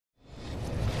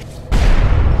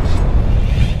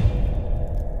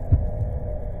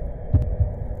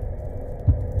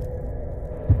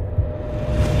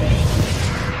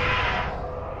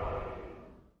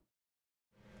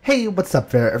Hey, what's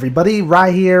up there, everybody?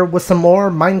 Rye here with some more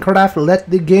Minecraft Let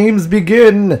the Games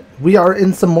Begin! We are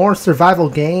in some more survival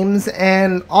games,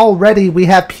 and already we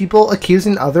have people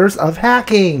accusing others of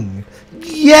hacking!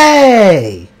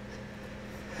 Yay!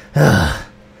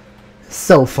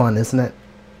 So fun, isn't it?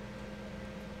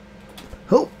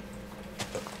 Oh!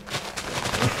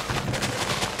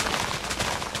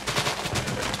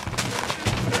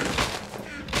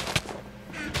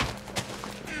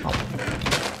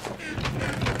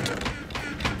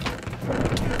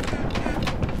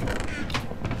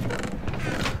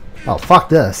 Oh, fuck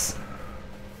this.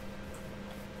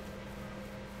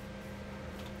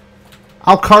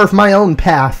 I'll carve my own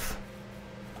path.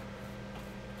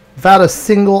 Without a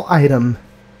single item.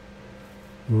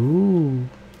 Ooh.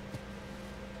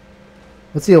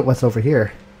 Let's see what's over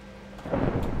here.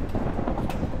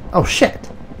 Oh, shit.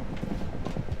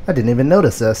 I didn't even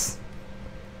notice this.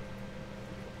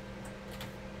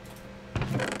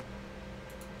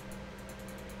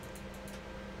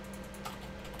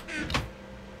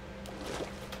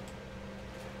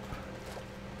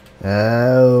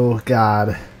 Oh,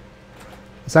 God.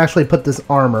 Let's actually put this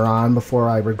armor on before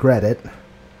I regret it.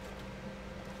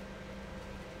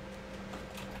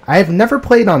 I've never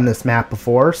played on this map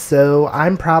before, so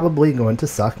I'm probably going to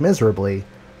suck miserably.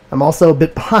 I'm also a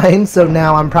bit behind, so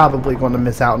now I'm probably going to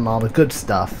miss out on all the good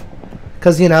stuff.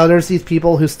 Because, you know, there's these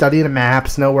people who study the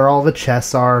maps, know where all the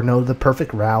chests are, know the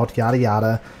perfect route, yada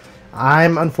yada.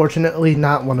 I'm unfortunately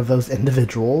not one of those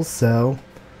individuals, so...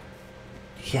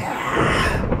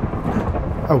 yeah.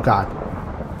 Oh, God.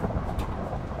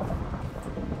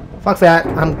 Fuck that.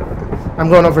 I'm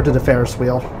going over to the Ferris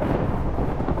wheel.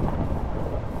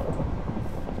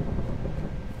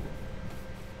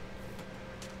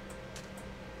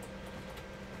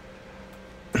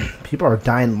 People are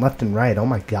dying left and right. Oh,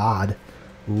 my God.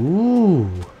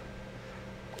 Ooh.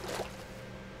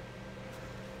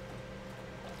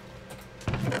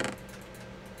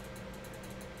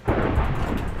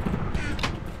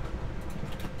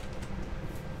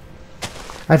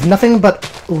 I have nothing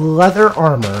but leather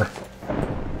armor,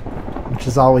 which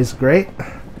is always great.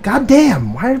 God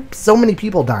damn, why are so many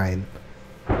people dying?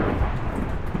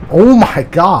 Oh my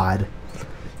God. You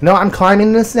know, I'm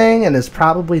climbing this thing and it's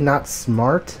probably not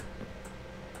smart,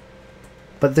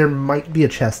 but there might be a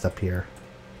chest up here.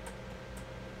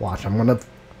 Watch, I'm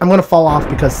gonna fall off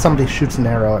because somebody shoots an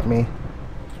arrow at me.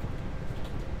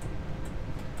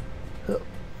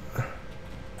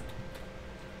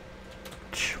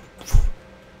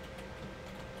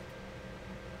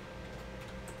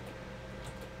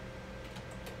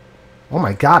 Oh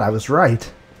my God, I was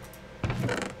right.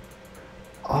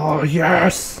 Oh,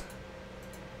 yes!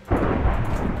 Put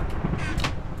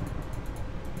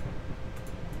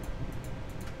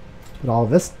all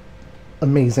this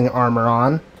amazing armor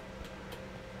on.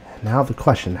 Now the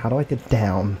question, how do I get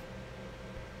down?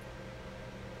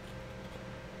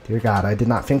 Dear God, I did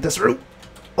not think this through.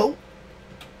 Oh!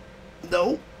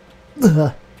 No!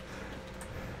 Ugh.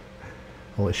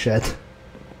 Holy shit.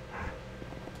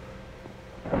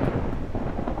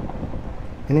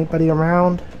 Anybody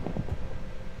around?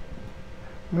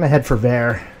 I'm gonna head for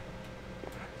there.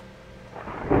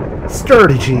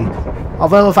 Strategy!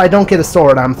 Although if I don't get a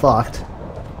sword, I'm fucked.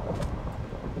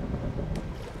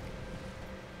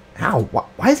 Ow!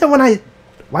 Why is it when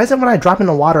I drop in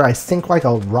the water I sink like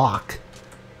a rock?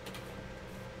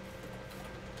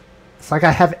 It's like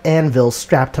I have anvils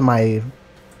strapped to my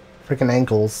freaking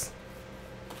ankles.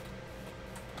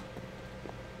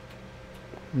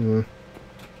 Hmm.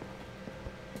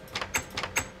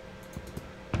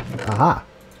 Aha.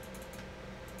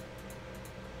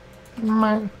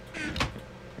 Mine.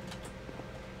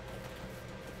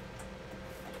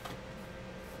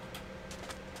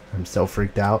 I'm so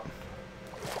freaked out.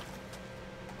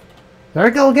 There I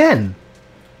go again.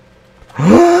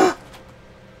 Oh.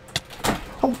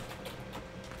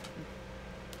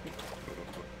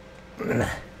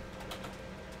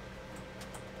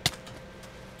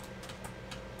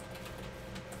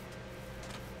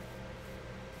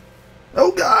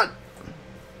 Oh, God.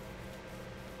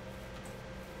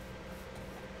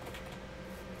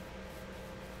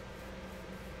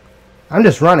 I'm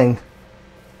just running.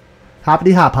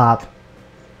 Hoppity hop hop.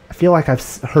 I feel like I've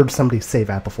heard somebody say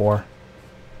that before.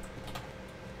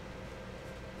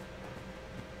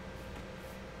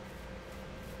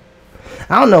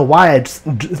 I don't know why I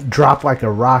just drop like a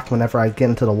rock whenever I get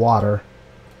into the water.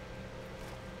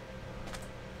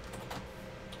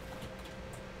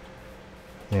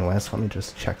 Anyways, let me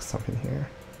just check something here.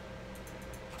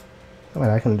 Oh, wait,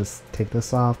 I can just take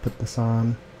this off, put this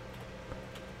on.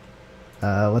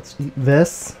 Let's eat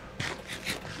this.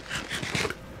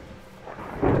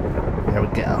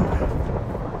 go.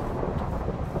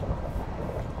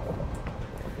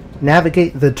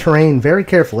 Navigate the terrain very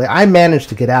carefully. I managed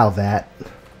to get out of that.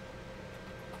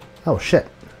 Oh, shit.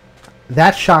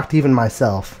 That shocked even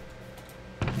myself.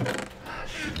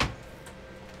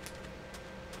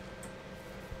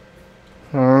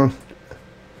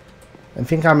 I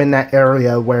think I'm in that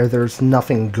area where there's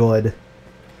nothing good.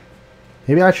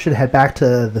 Maybe I should head back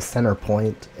to the center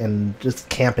point and just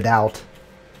camp it out.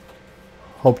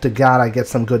 Hope to God I get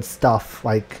some good stuff.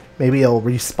 Like, maybe it'll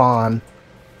respawn.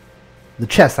 The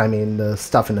chest, I mean, the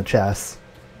stuff in the chest.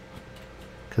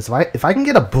 Because if I can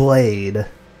get a blade,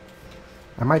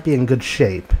 I might be in good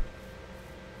shape.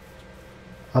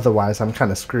 Otherwise, I'm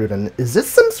kind of screwed. And is this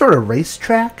some sort of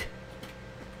racetrack?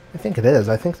 I think it is.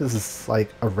 I think this is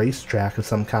like a racetrack of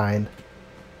some kind.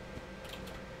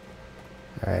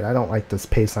 Alright, I don't like this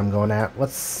pace I'm going at.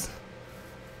 Let's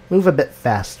move a bit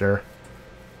faster.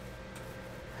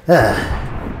 So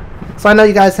I know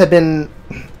you guys have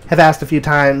asked a few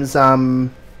times,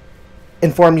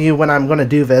 inform you when I'm going to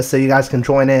do this so you guys can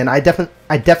join in. I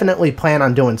definitely plan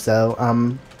on doing so.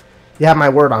 You have my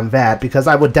word on that, because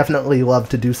I would definitely love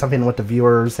to do something with the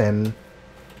viewers and,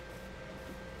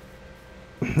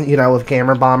 you know, with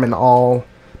Gamer Bomb and all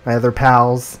my other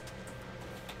pals.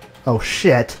 Oh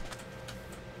shit.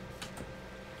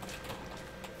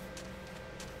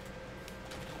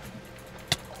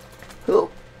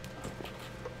 Ooh.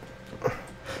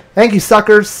 Thank you,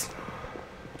 suckers.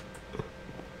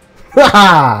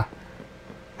 Haha!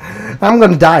 I'm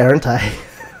gonna die, aren't I?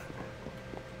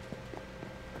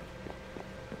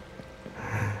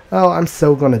 Oh, I'm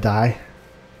so gonna die.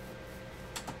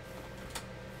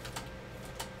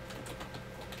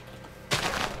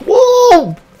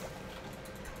 Whoa!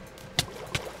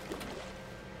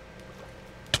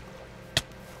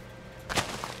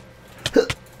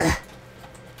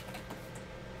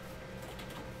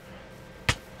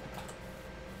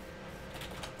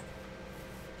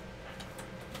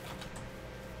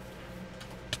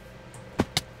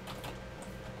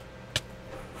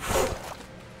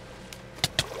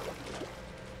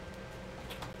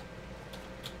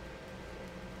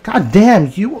 God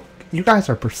damn, you guys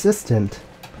are persistent.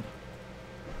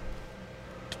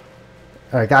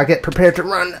 Alright, gotta get prepared to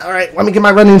run. Alright, let me get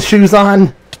my running shoes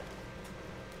on.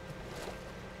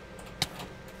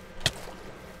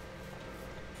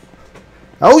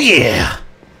 Oh yeah!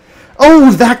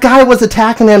 Oh, that guy was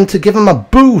attacking him to give him a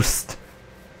boost!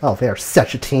 Oh, they are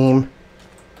such a team.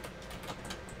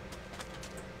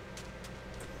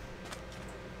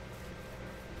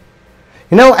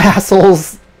 You know,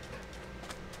 assholes,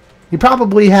 you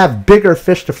probably have bigger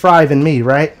fish to fry than me,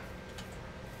 right?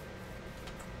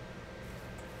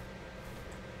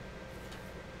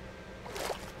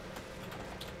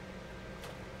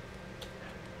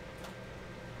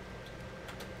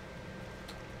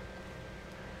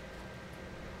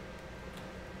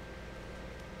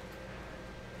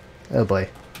 Oh boy.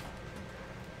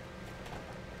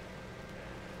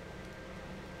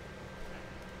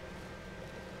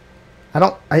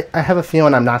 I have a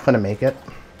feeling I'm not going to make it.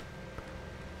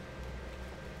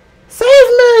 Save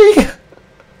me!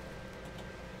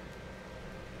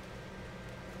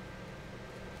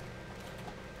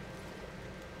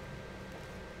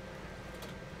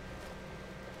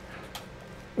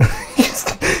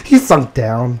 He's sunk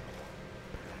down.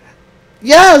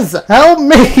 Yes! Help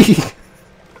me!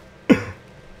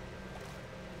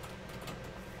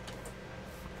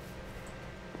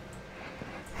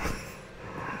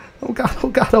 Oh god, oh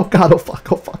god, oh god, oh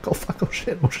fuck, oh fuck, oh fuck, oh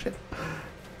shit, oh shit.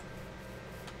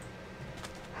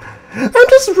 I'm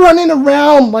just running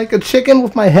around like a chicken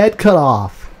with my head cut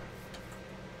off.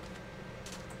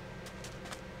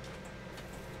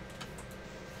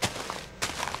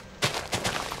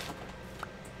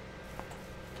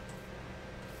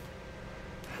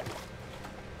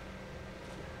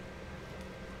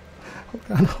 Oh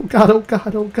god, oh god, oh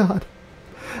god, oh god.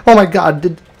 Oh my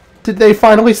god, did they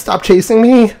finally stop chasing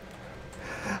me?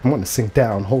 I'm gonna sink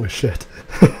down, holy shit.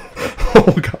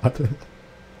 Oh god.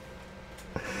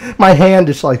 My hand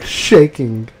is like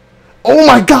shaking. Oh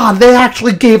my god, they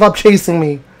actually gave up chasing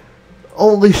me.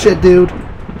 Holy shit, dude.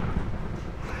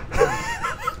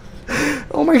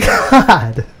 Oh my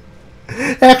god.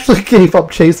 They actually gave up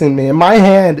chasing me, and my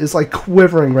hand is like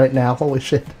quivering right now. Holy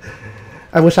shit.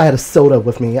 I wish I had a soda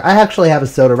with me. I actually have a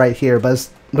soda right here, but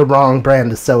it's the wrong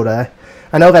brand of soda.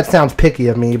 I know that sounds picky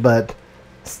of me, but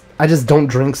I just don't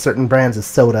drink certain brands of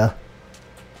soda.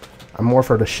 I'm more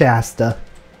for the Shasta.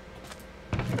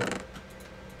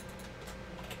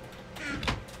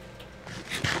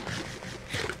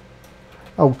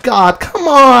 Oh god, come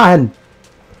on!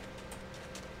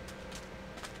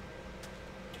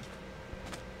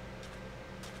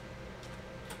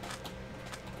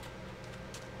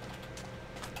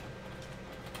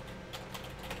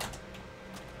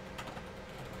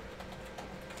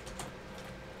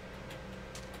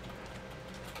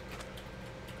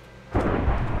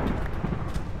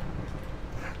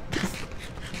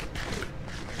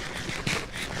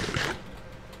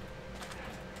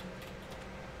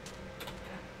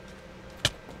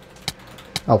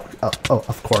 Oh,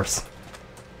 of course.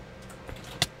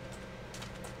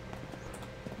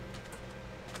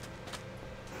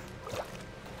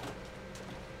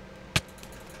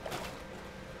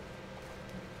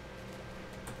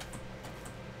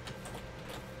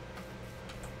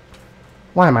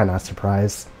 Why am I not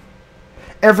surprised?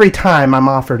 Every time I'm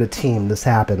offered a team, this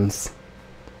happens.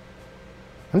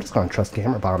 I'm just going to trust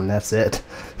Gamerbomb, and that's it.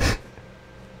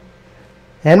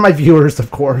 And my viewers,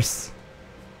 of course.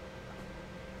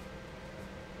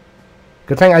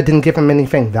 Good thing I didn't give him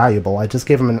anything valuable. I just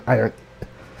gave him an iron...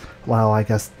 Well, I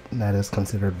guess that is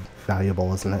considered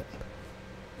valuable, isn't it?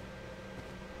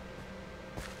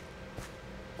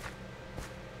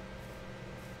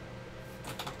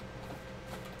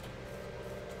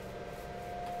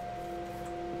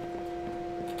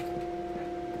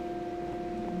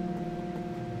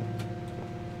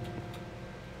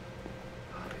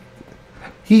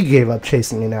 He gave up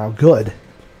chasing me now. Good.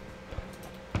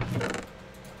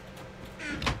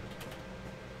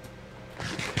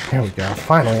 There we go.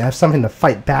 Finally, I have something to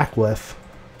fight back with.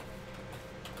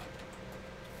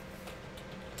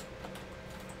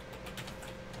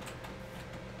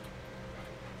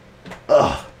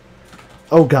 Ugh.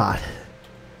 Oh God.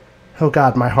 Oh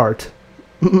God, my heart.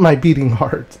 My beating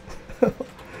heart.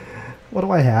 What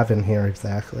do I have in here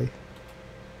exactly?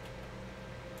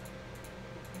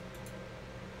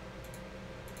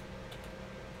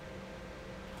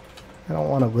 I don't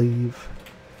want to leave.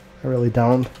 I really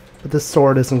don't. But this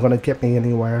sword isn't going to get me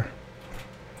anywhere.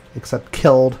 Except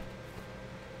killed.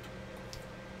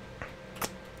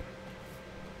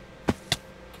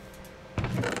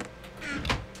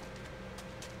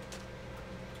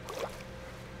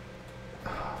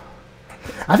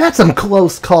 I've had some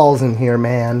close calls in here,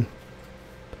 man.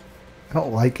 I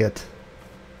don't like it.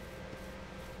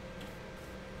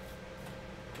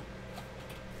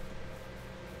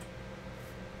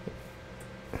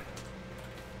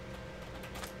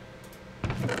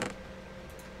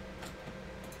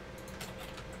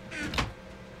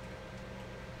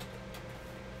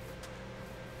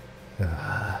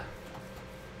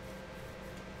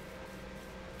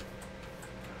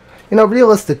 You know,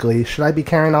 realistically, should I be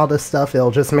carrying all this stuff?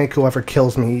 It'll just make whoever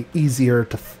kills me easier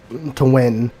to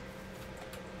win.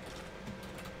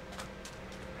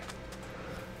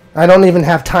 I don't even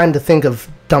have time to think of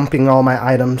dumping all my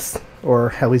items,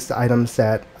 or at least the items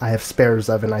that I have spares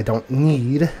of and I don't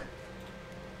need.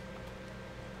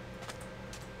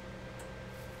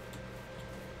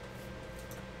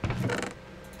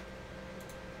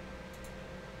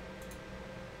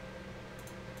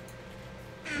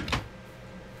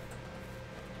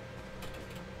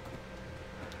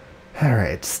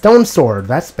 Alright, stone sword,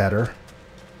 that's better.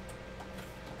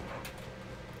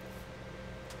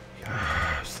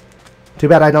 Yes. Too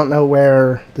bad I don't know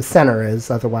where the center is,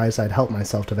 otherwise I'd help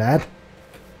myself to that.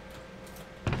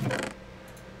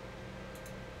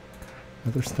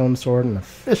 Another stone sword and a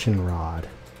fishing rod.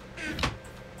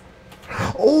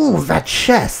 Oh, that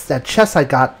chest! That chest I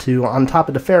got to on top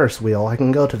of the Ferris wheel. I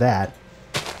can go to that.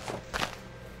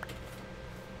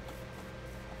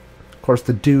 Of course,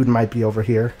 the dude might be over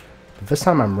here. This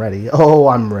time I'm ready. Oh,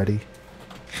 I'm ready.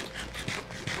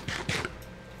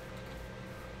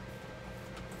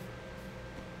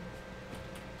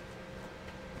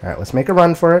 Alright, let's make a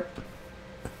run for it.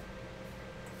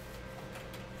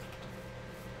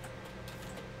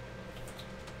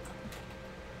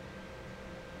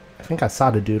 I think I saw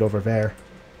the dude over there.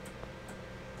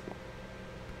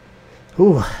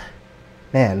 Ooh.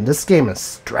 Man, this game is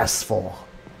stressful.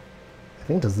 I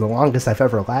think this is the longest I've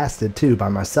ever lasted, too, by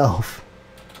myself.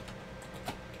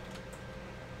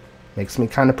 Makes me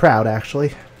kind of proud,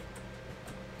 actually.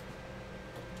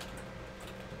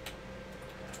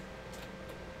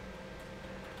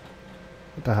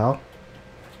 What the hell?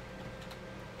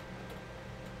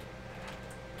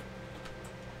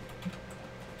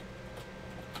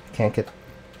 Can't get...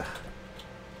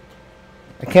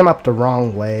 I came up the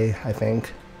wrong way, I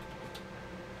think.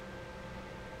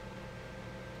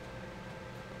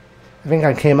 I think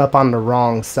I came up on the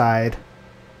wrong side.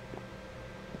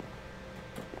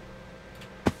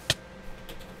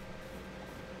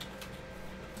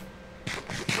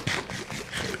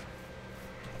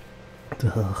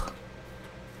 Ugh.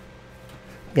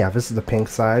 Yeah, this is the pink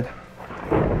side.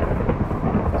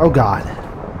 Oh God.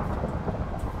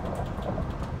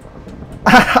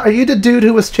 Are you the dude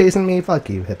who was chasing me? Fuck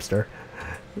you, hipster.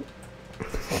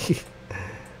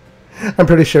 I'm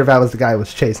pretty sure that was the guy who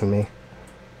was chasing me.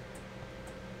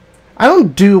 I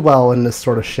don't do well in this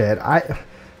sort of shit.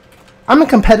 I'm a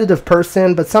competitive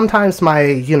person, but sometimes my,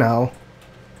 you know,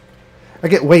 I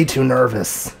get way too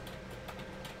nervous.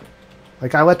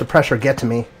 Like, I let the pressure get to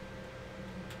me.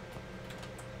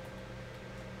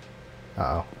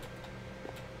 Uh-oh.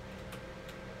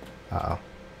 Uh-oh.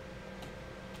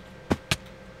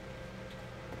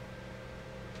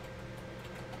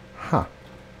 Huh.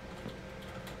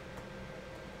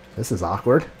 This is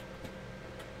awkward.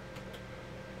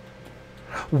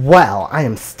 Well, I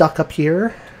am stuck up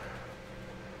here.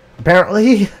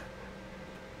 Apparently.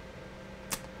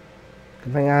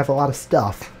 Good thing I have a lot of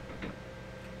stuff.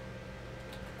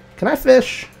 Can I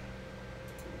fish?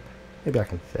 Maybe I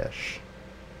can fish.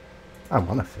 I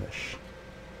want to fish.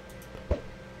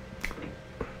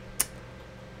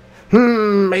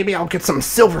 Maybe I'll get some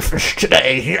silverfish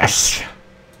today. Yes!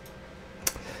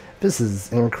 This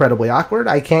is incredibly awkward.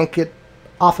 I can't get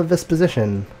off of this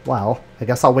position. Well, I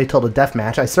guess I'll wait till the death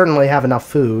match. I certainly have enough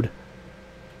food.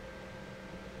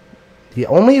 The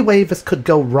only way this could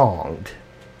go wrong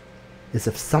is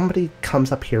if somebody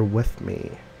comes up here with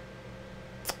me.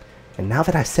 And now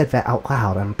that I said that out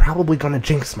loud, I'm probably going to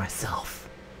jinx myself.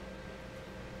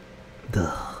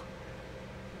 Duh.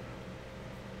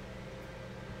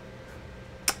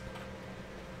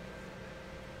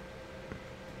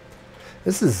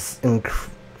 This is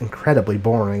incredibly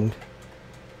boring.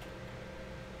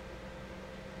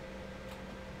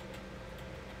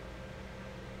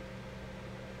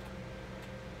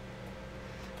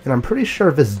 And I'm pretty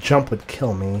sure this jump would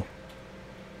kill me.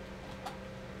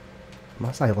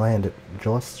 Unless I land it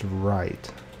just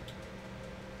right.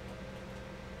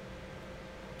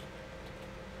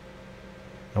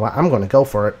 You know what? I'm going to go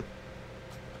for it.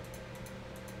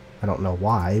 I don't know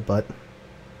why, but...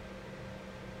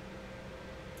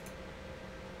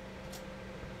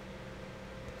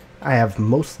 I have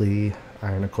mostly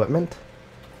iron equipment.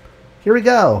 Here we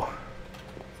go.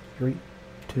 3,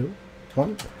 2,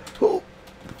 1. Ooh.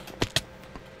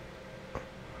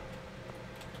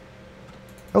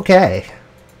 Okay.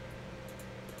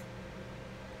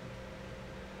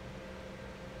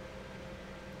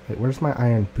 Wait, where's my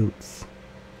iron boots?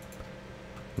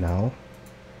 No.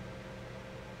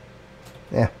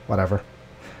 Yeah, whatever.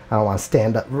 I don't want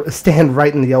to stand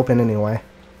right in the open anyway.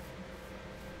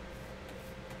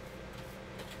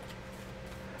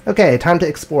 Okay, time to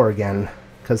explore again,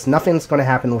 because nothing's going to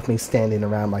happen with me standing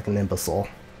around like an imbecile.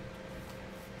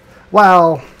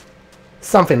 Well,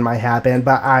 something might happen,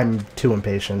 but I'm too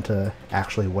impatient to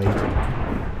actually wait.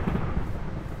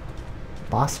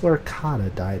 Bossler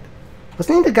Kata died.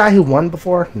 Wasn't he the guy who won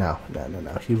before? No.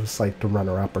 He was like the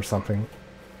runner-up or something.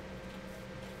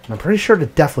 I'm pretty sure the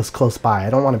death was close by.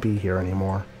 I don't want to be here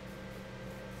anymore.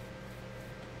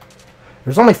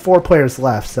 There's only 4 players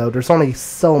left, so there's only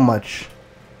so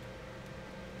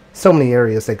many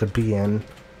areas they could be in.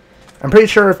 I'm pretty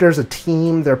sure if there's a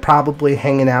team, they're probably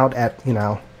hanging out at, you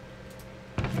know...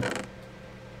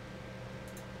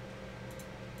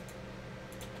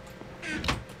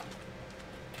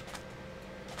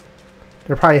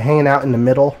 They're probably hanging out in the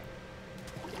middle,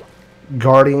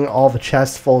 guarding all the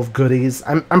chests full of goodies.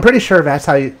 I'm pretty sure that's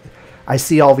how I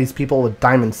see all these people with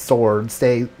diamond swords.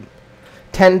 They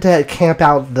tend to camp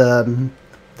out the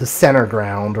center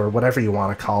ground, or whatever you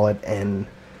want to call it, and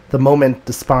the moment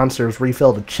the sponsors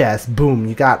refill the chest, boom,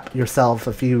 you got yourself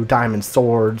a few diamond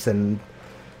swords and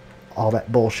all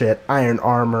that bullshit, iron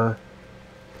armor.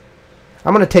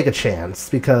 I'm going to take a chance,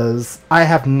 because I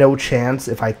have no chance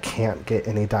if I can't get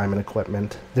any diamond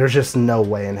equipment. There's just no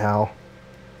way in hell.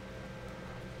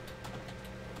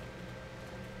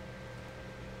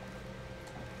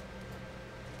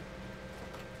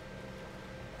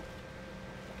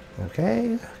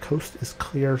 Okay, coast is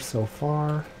clear so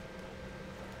far.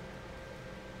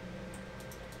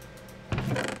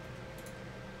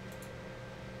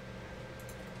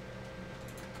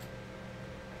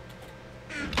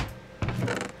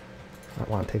 I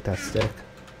want to take that stick.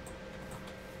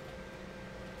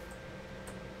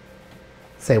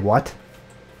 Say what?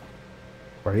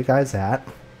 Where are you guys at?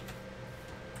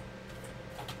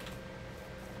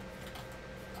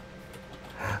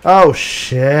 Oh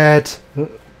shit!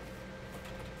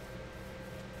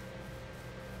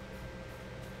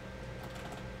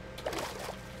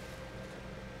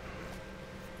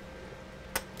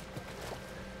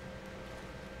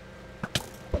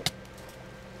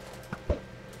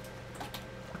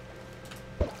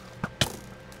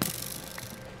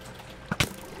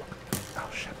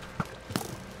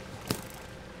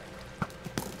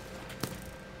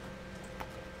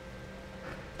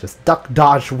 Just duck,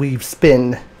 dodge, weave,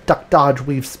 spin. Duck, dodge,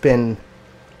 weave, spin.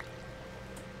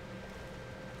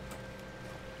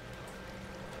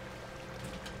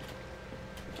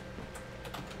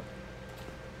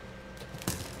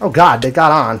 Oh god, they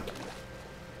got on.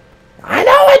 I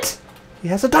know it! He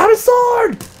has a diamond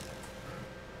sword!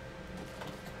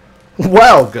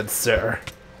 Well, good sir.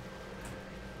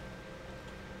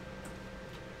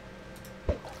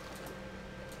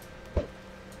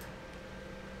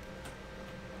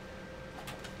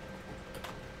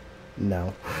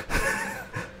 No.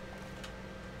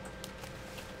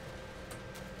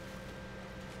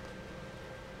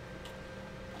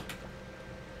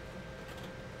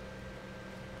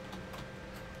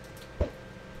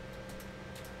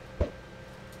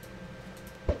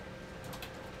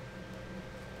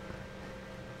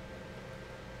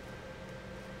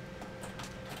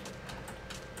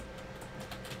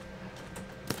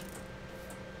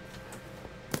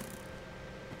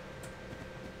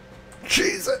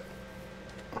 Jeez it.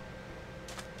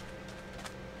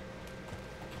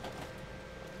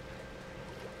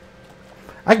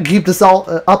 I can keep this all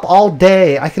up all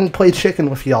day. I can play chicken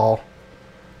with y'all.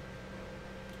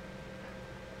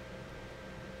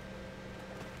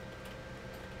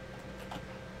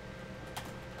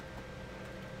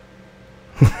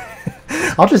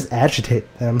 I'll just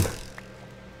agitate them.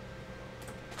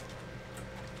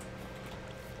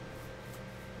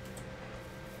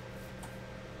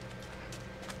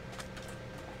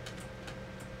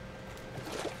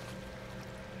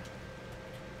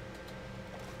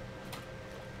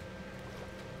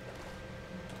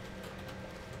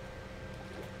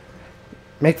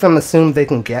 Make them assume they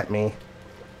can get me.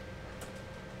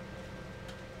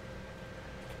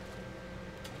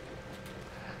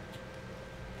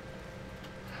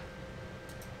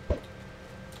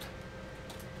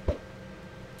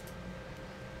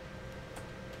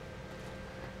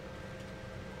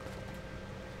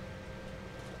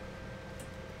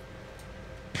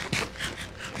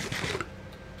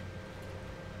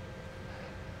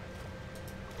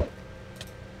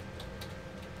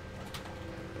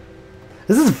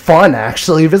 This is fun,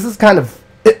 actually. This is kind of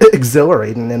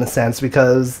exhilarating in a sense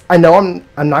because I know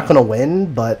I'm not going to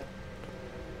win, but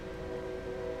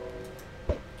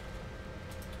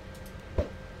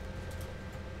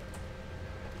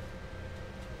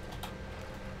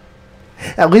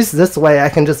at least this way I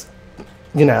can just,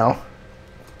 you know,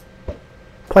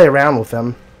 play around with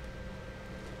him.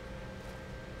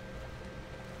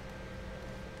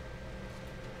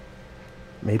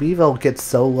 Maybe they'll get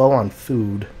so low on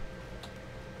food.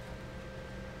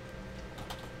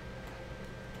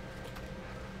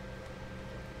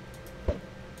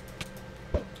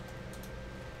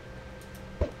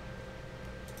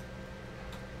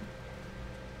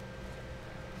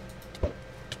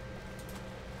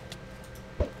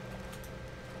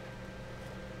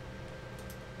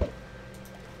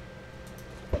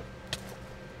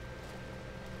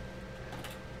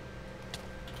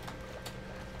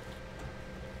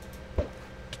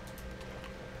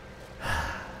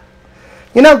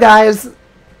 You know, guys,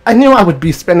 I knew I would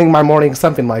be spending my morning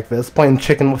something like this, playing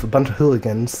chicken with a bunch of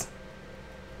hooligans.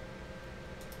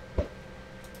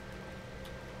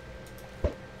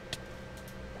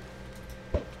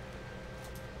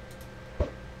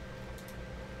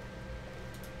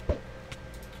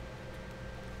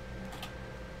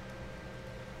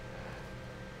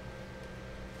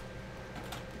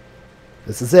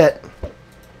 This is it.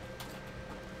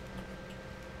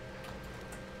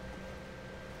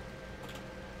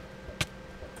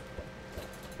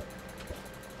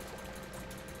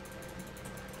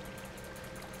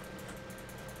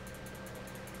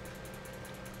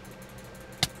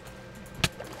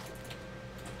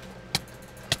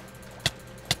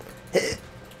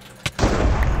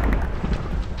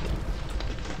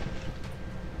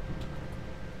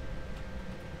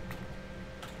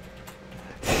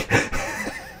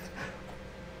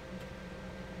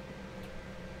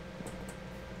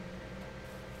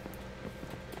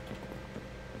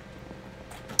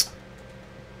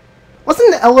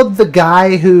 Wasn't Ella the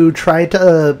guy who tried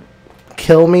to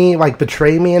kill me, like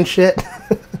betray me and shit?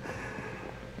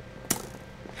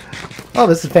 Oh,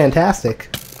 this is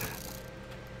fantastic.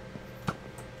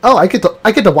 Oh, I get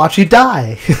to watch you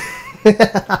die.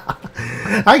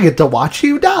 I get to watch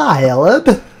you die,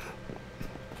 Eleb.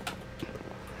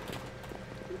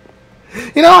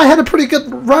 You know, I had a pretty good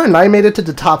run. I made it to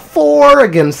the top 4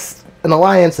 against an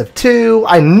alliance of 2.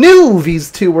 I knew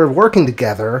these two were working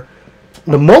together.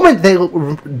 The moment they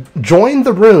joined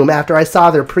the room after I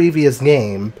saw their previous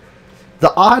game,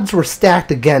 the odds were stacked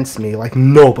against me like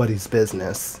nobody's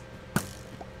business.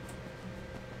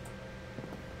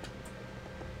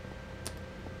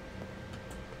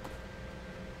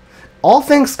 All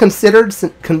things considered,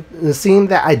 seeing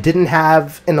that I didn't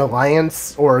have an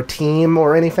alliance or a team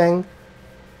or anything,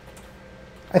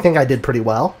 I think I did pretty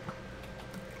well.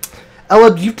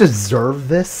 Ella, you deserve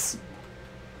this.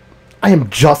 I am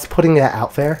just putting that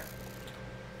out there.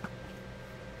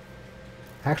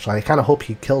 Actually, I kind of hope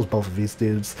he kills both of these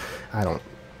dudes. I don't...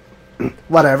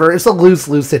 Whatever, it's a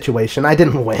lose-lose situation. I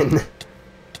didn't win.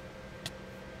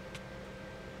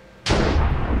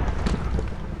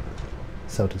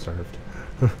 So deserved.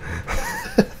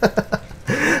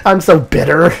 I'm so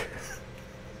bitter.